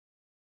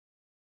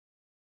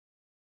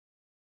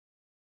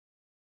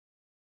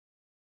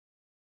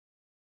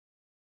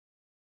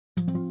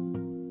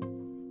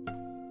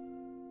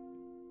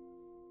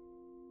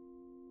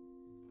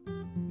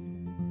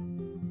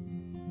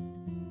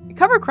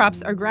Cover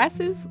crops are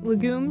grasses,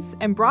 legumes,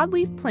 and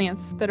broadleaf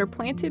plants that are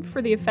planted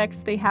for the effects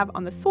they have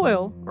on the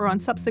soil or on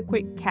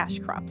subsequent cash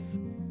crops.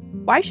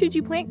 Why should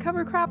you plant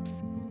cover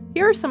crops?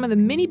 Here are some of the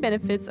many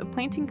benefits of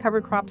planting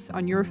cover crops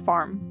on your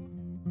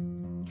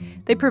farm.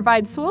 They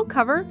provide soil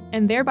cover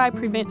and thereby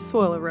prevent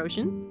soil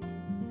erosion.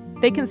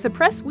 They can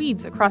suppress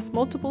weeds across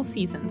multiple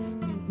seasons.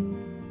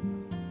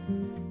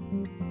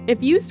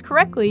 If used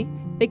correctly,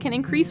 they can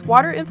increase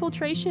water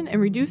infiltration and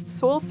reduce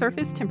soil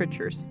surface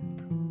temperatures.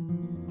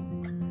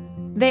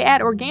 They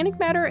add organic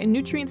matter and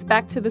nutrients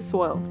back to the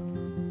soil.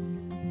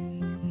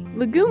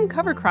 Legume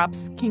cover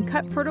crops can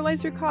cut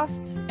fertilizer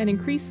costs and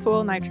increase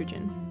soil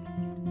nitrogen.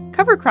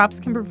 Cover crops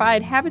can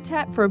provide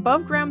habitat for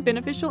above-ground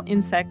beneficial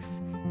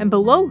insects and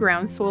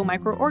below-ground soil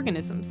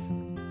microorganisms.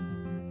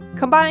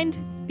 Combined,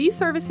 these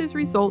services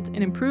result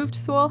in improved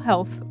soil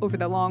health over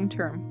the long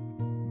term.